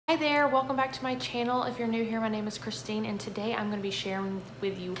Hi there, welcome back to my channel. If you're new here, my name is Christine, and today I'm going to be sharing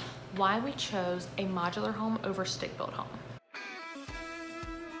with you why we chose a modular home over stick-built home.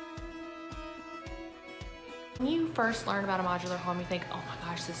 When you first learn about a modular home, you think, oh my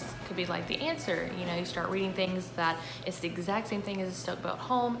gosh, this could be like the answer. You know, you start reading things that it's the exact same thing as a stick-built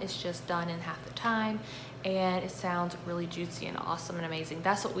home. It's just done in half the time, and it sounds really juicy and awesome and amazing.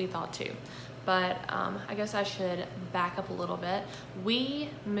 That's what we thought too. But I guess I should back up a little bit. We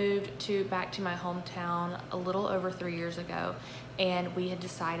moved back to my hometown a little over 3 years ago, and we had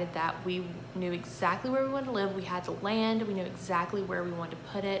decided that we knew exactly where we wanted to live. We had the land, we knew exactly where we wanted to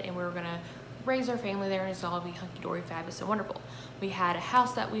put it, and we were gonna raise our family there, and it's all be hunky-dory, fabulous, and wonderful. We had a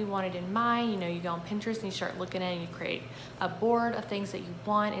house that we wanted in mind. You know, you go on Pinterest and you start looking at it and you create a board of things that you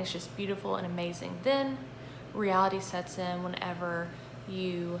want, and it's just beautiful and amazing. Then reality sets in whenever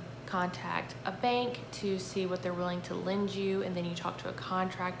you contact a bank to see what they're willing to lend you, and then you talk to a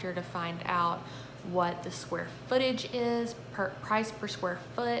contractor to find out what the square footage is, price per square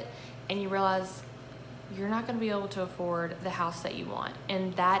foot, and you realize you're not going to be able to afford the house that you want.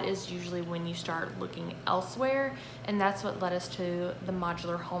 And that is usually when you start looking elsewhere, and that's what led us to the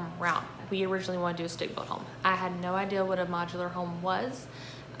modular home route. We originally wanted to do a stick-built home. I had no idea what a modular home was.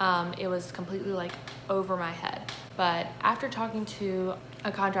 It was completely like over my head. But after talking to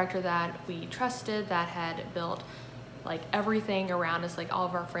a contractor that we trusted, that had built like everything around us, like all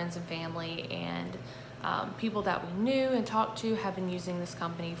of our friends and family, and people that we knew and talked to have been using this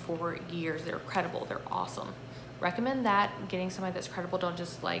company for years. They're credible, they're awesome. Recommend that, getting somebody that's credible. Don't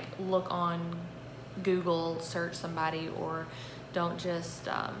just like look on Google, search somebody, or don't just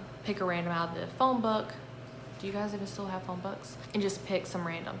pick a random out of the phone book. Do you guys even still have phone books? And just pick some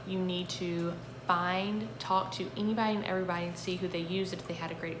random. You need to talk to anybody and everybody and see who they use, if they had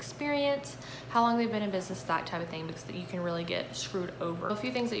a great experience, how long they've been in business, that type of thing, because you can really get screwed over. A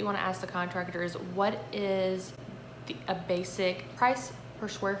few things that you want to ask the contractor is, what is a basic price per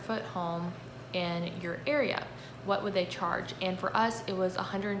square foot home in your area? What would they charge? And for us, it was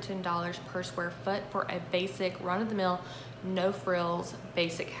 $110 per square foot for a basic run-of-the-mill, no frills,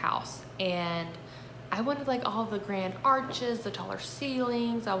 basic house. And I wanted like all the grand arches, the taller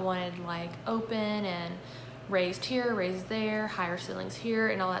ceilings. I wanted like open and raised here, raised there, higher ceilings here,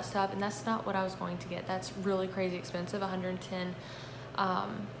 and all that stuff. And that's not what I was going to get. That's really crazy expensive. $110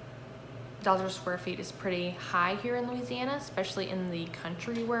 a square feet is pretty high here in Louisiana, especially in the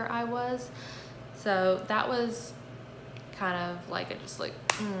country where I was. So that was kind of like,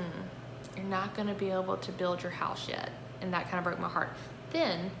 you're not gonna be able to build your house yet. And that kind of broke my heart.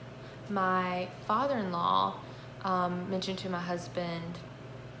 Then my father-in-law mentioned to my husband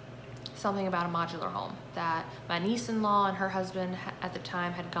something about a modular home, that my niece-in-law and her husband at the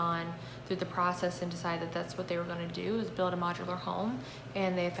time had gone through the process and decided that that's what they were going to do, is build a modular home.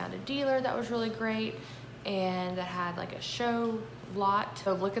 And they had found a dealer that was really great and that had like a show lot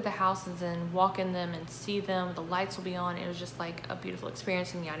to look at the houses and walk in them and see them. The lights will be on. It was just like a beautiful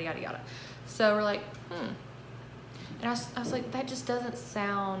experience, and yada yada yada. So we're like, and I was like, that just doesn't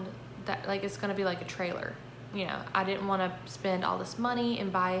sound that like it's gonna be like a trailer. You know, I didn't want to spend all this money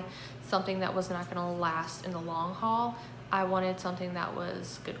and buy something that was not gonna last in the long haul. I wanted something that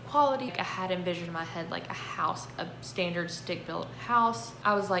was good quality. I had envisioned in my head like a house, a standard stick-built house.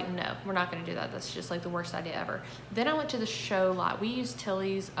 I was like, no, we're not gonna do that. That's just like the worst idea ever. Then I went to the show lot. We used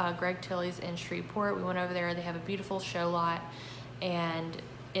Tilly's, Greg Tilly's in Shreveport. We went over there. They have a beautiful show lot, and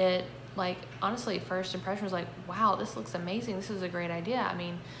it, like, honestly, first impression was like, wow, this looks amazing. This is a great idea. I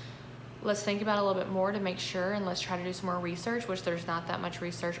mean, let's think about it a little bit more to make sure, and let's try to do some more research, which there's not that much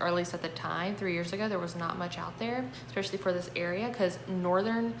research, or at least at the time, 3 years ago, there was not much out there, especially for this area, because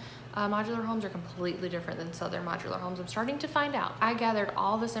northern modular homes are completely different than southern modular homes. I'm starting to find out. I gathered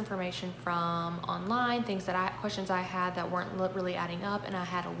all this information from online, questions I had that weren't really adding up, and I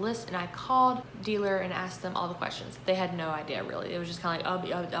had a list, and I called dealer and asked them all the questions. They had no idea, really. It was just kind of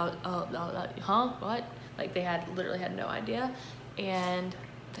like, huh, what? Like, they literally had no idea, and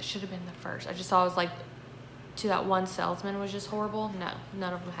that should have been the first. I just saw, I was like, to that one salesman was just horrible. No,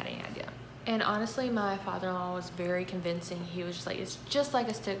 none of them had any idea. And honestly, my father-in-law was very convincing. He was just like, it's just like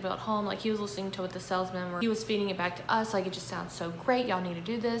a stick-built home. Like, he was listening to what the salesman were. He was feeding it back to us. Like, it just sounds so great. Y'all need to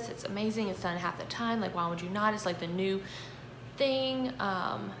do this. It's amazing. It's done half the time. Like, why would you not? It's like the new thing.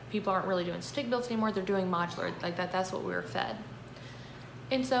 People aren't really doing stick-builts anymore. They're doing modular. Like that's what we were fed.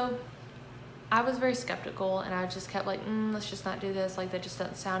 And so I was very skeptical, and I just kept like, let's just not do this. Like, that just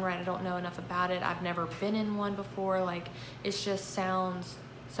doesn't sound right. I don't know enough about it. I've never been in one before. Like, it just sounds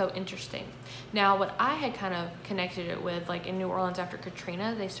so interesting. Now, what I had kind of connected it with, like in New Orleans after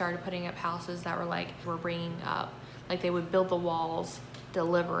Katrina, they started putting up houses that were bringing up, like they would build the walls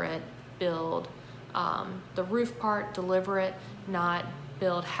deliver it, build the roof part, deliver it, not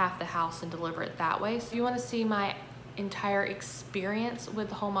build half the house and deliver it that way. So if you want to see my entire experience with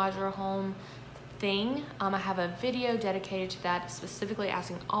the whole modular home thing, I have a video dedicated to that, specifically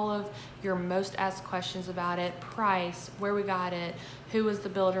asking all of your most asked questions about it: price, where we got it, who was the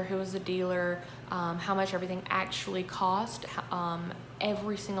builder, who was the dealer, how much everything actually cost,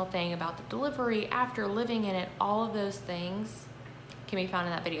 every single thing about the delivery, after living in it. All of those things can be found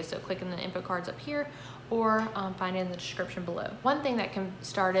in that video. So click in the info cards up here, or find it in the description below. One thing that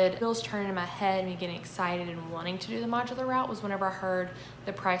started wheels turning in my head and me getting excited and wanting to do the modular route was whenever I heard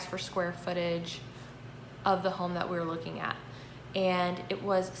the price for square footage of the home that we were looking at. And it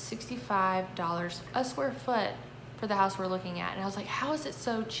was $65 a square foot for the house we're looking at. And I was like, how is it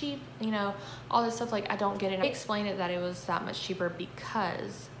so cheap? You know, all this stuff, like, I don't get it. I explained it that it was that much cheaper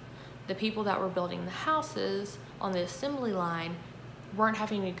because the people that were building the houses on the assembly line weren't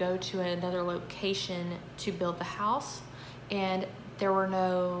having to go to another location to build the house, and there weren't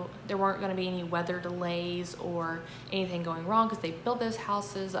going to be any weather delays or anything going wrong because they built those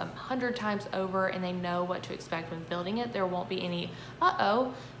houses 100 times over and they know what to expect when building it. There won't be any,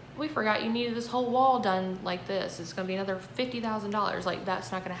 uh-oh, we forgot you needed this whole wall done like this. It's going to be another $50,000. Like,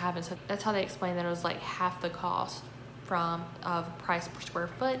 that's not going to happen. So that's how they explained that it was like half the cost of price per square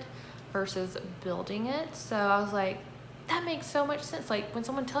foot versus building it. So I was like, that makes so much sense. Like, when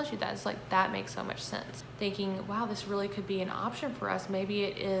someone tells you that, it's like, that makes so much sense. Thinking, wow, this really could be an option for us. Maybe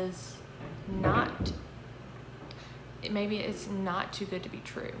it is not, maybe it's not too good to be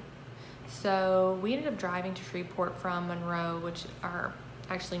true. So we ended up driving to Shreveport from Monroe, which are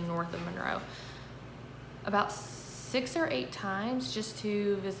actually north of Monroe, about 6 or 8 times just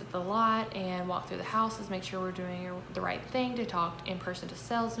to visit the lot and walk through the houses, make sure we're doing the right thing, to talk in person to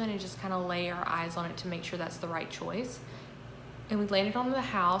salesmen and just kind of lay our eyes on it to make sure that's the right choice. And we landed on the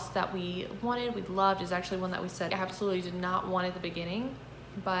house that we wanted, we loved. Is actually one that we said absolutely did not want at the beginning,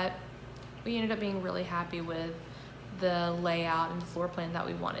 but we ended up being really happy with the layout and the floor plan that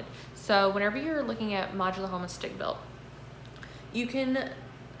we wanted. So whenever you're looking at modular home and stick built, you can,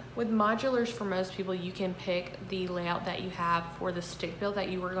 with modulars, for most people, you can pick the layout that you have for the stick build that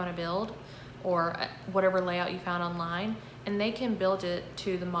you were going to build, or whatever layout you found online, and they can build it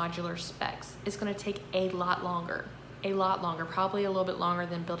to the modular specs. It's going to take a lot longer, probably a little bit longer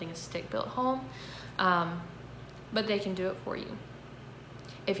than building a stick built home, but they can do it for you.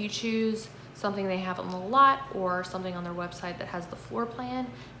 If you choose something they have on the lot or something on their website that has the floor plan,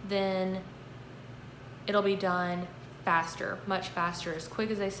 then it'll be done faster, much faster, as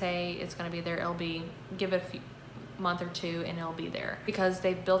quick as they say it's going to be there. It'll be, give it a month or two and it'll be there because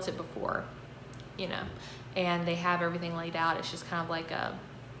they've built it before, you know, and they have everything laid out. It's just kind of like a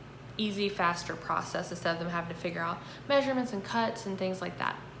easy, faster process instead of them having to figure out measurements and cuts and things like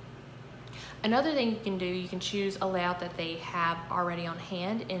that. Another thing you can do, you can choose a layout that they have already on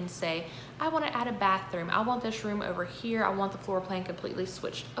hand and say, I want to add a bathroom. I want this room over here. I want the floor plan completely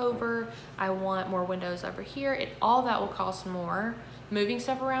switched over. I want more windows over here. All that will cost more. Moving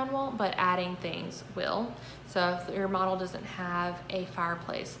stuff around won't, but adding things will. So if your model doesn't have a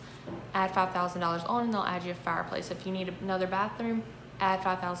fireplace, add $5,000 on and they'll add you a fireplace. If you need another bathroom, add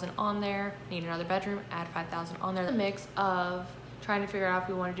 $5,000 on there. Need another bedroom, add $5,000 on there. The mix of trying to figure out if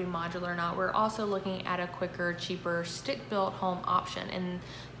we want to do modular or not. We're also looking at a quicker, cheaper stick-built home option, and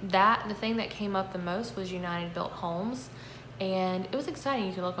the thing that came up the most was United Built Homes, and it was exciting.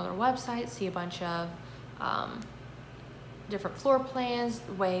 You can look on their website, see a bunch of different floor plans,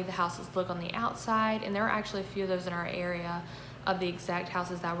 the way the houses look on the outside, and there were actually a few of those in our area of the exact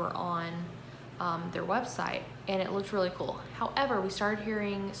houses that were on their website, and it looked really cool. However, we started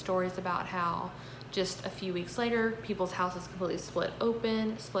hearing stories about how just a few weeks later, people's houses completely split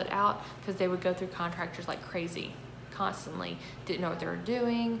out, because they would go through contractors like crazy, constantly. Didn't know what they were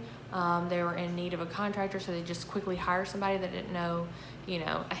doing. They were in need of a contractor, so they just quickly hire somebody that didn't know, you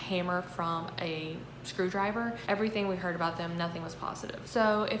know, a hammer from a screwdriver. Everything we heard about them, nothing was positive.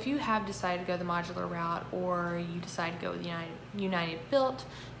 So if you have decided to go the modular route, or you decide to go with United Built,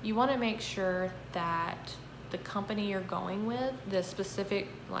 you want to make sure that the company you're going with, the specific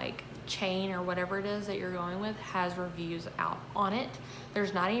like chain or whatever it is that you're going with, has reviews out on it.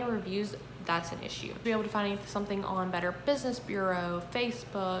 There's not any reviews, that's an issue. Be able to find something on Better Business Bureau,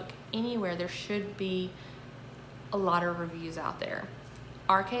 Facebook, anywhere. There should be a lot of reviews out there.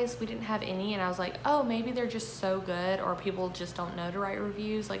 Our case, we didn't have any, and I was like, oh, maybe they're just so good, or people just don't know to write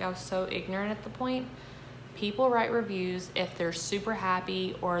reviews. Like, I was so ignorant at the point. People write reviews if they're super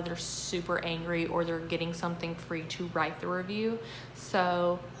happy, or they're super angry, or they're getting something free to write the review.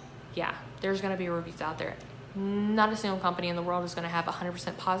 So yeah, there's gonna be reviews out there. not a single company in the world is going to have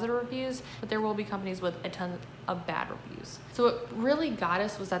 100% positive reviews, but there will be companies with a ton of bad reviews. So what really got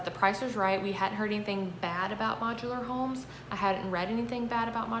us was that the price was right. We hadn't heard anything bad about modular homes. I hadn't read anything bad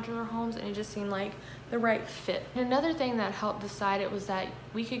about modular homes, and it just seemed like the right fit. And another thing that helped decide it was that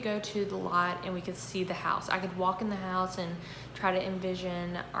we could go to the lot and we could see the house. I could walk in the house and try to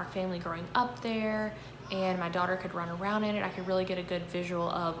envision our family growing up there, and my daughter could run around in it. I could really get a good visual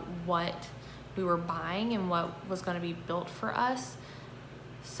of what we were buying and what was going to be built for us.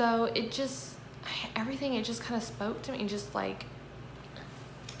 So it just, everything, it just kind of spoke to me, just like,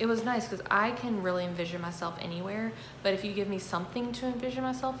 it was nice because I can really envision myself anywhere, but if you give me something to envision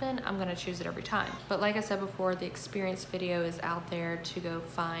myself in, I'm going to choose it every time. But like I said before, the experience video is out there to go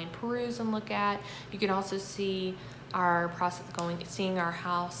find, peruse, and look at. You can also see our process seeing our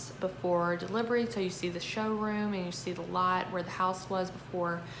house before delivery. So you see the showroom and you see the lot where the house was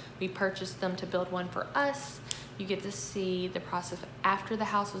before we purchased them to build one for us. You get to see the process after the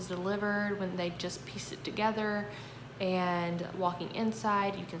house was delivered, when they just pieced it together. And walking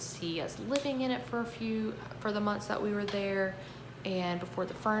inside, you can see us living in it for the months that we were there, and before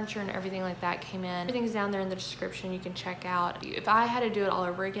the furniture and everything like that came in. Everything's down there in the description, you can check out. If I had to do it all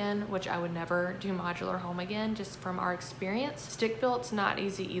over again, which I would never do modular home again, just from our experience, stick built's not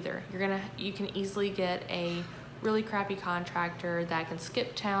easy either. You can easily get a really crappy contractor that can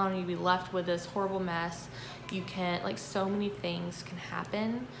skip town, you'd be left with this horrible mess. You can, like, so many things can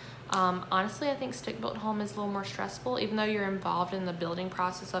happen. Honestly, I think stick built home is a little more stressful, even though you're involved in the building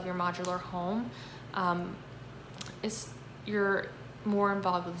process of your modular home. You're more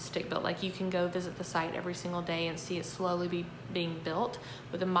involved with the stick built. Like, you can go visit the site every single day and see it slowly being built.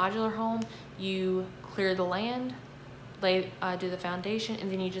 With a modular home, you clear the land, do the foundation,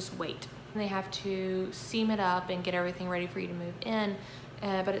 and then you just wait. And they have to seam it up and get everything ready for you to move in,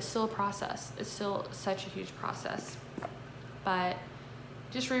 but it's still a process. It's still such a huge process. But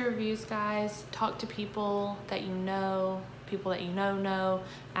just read reviews, guys. Talk to people that you know,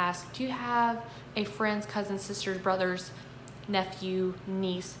 ask, do you have a friend's cousin, sister's, brother's, nephew,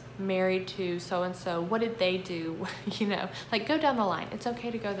 niece married to so-and-so? What did they do? You know, like, go down the line. It's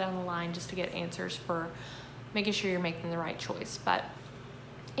okay to go down the line just to get answers for making sure you're making the right choice. But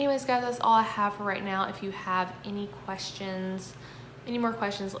anyways, guys, that's all I have for right now. If you have any more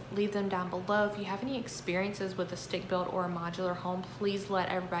questions, leave them down below. If you have any experiences with a stick built or a modular home, please let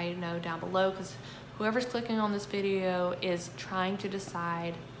everybody know down below, because whoever's clicking on this video is trying to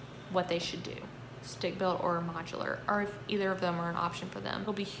decide what they should do, stick built or modular, or if either of them are an option for them.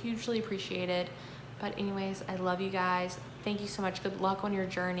 It'll be hugely appreciated. But anyways, I love you guys. Thank you so much. Good luck on your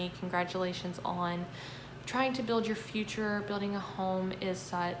journey. Congratulations on trying to build your future. Building a home is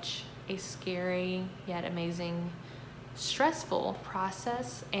such a scary yet amazing, stressful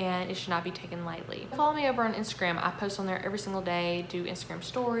process, and it should not be taken lightly. Follow me over on Instagram. I post on there every single day, do Instagram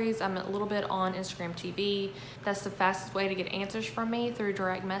stories. I'm a little bit on Instagram TV. That's the fastest way to get answers from me, through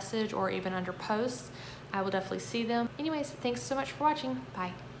direct message or even under posts. I will definitely see them. Anyways, thanks so much for watching.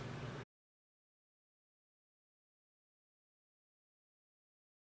 Bye.